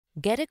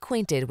Get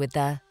acquainted with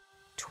the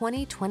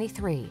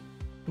 2023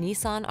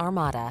 Nissan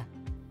Armada.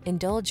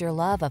 Indulge your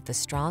love of the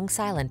strong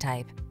silent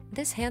type.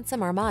 This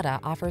handsome Armada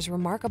offers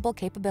remarkable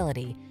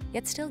capability,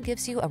 yet still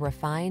gives you a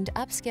refined,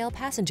 upscale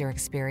passenger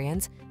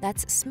experience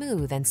that's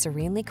smooth and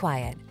serenely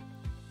quiet.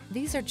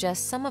 These are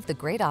just some of the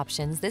great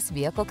options this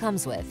vehicle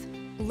comes with: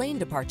 lane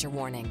departure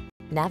warning,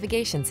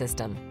 navigation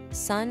system,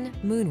 sun,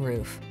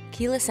 moonroof,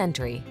 keyless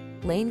entry,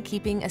 lane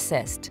keeping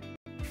assist,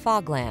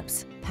 fog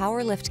lamps,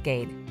 power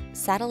liftgate,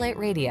 satellite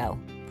radio,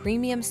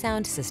 premium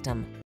sound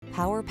system,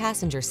 power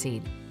passenger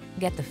seat.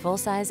 Get the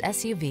full-size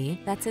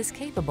SUV that's as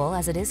capable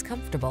as it is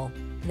comfortable.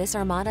 This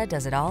Armada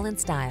does it all in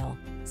style.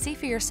 See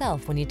for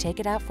yourself when you take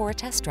it out for a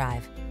test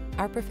drive.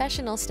 Our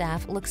professional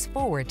staff looks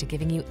forward to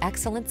giving you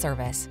excellent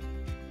service.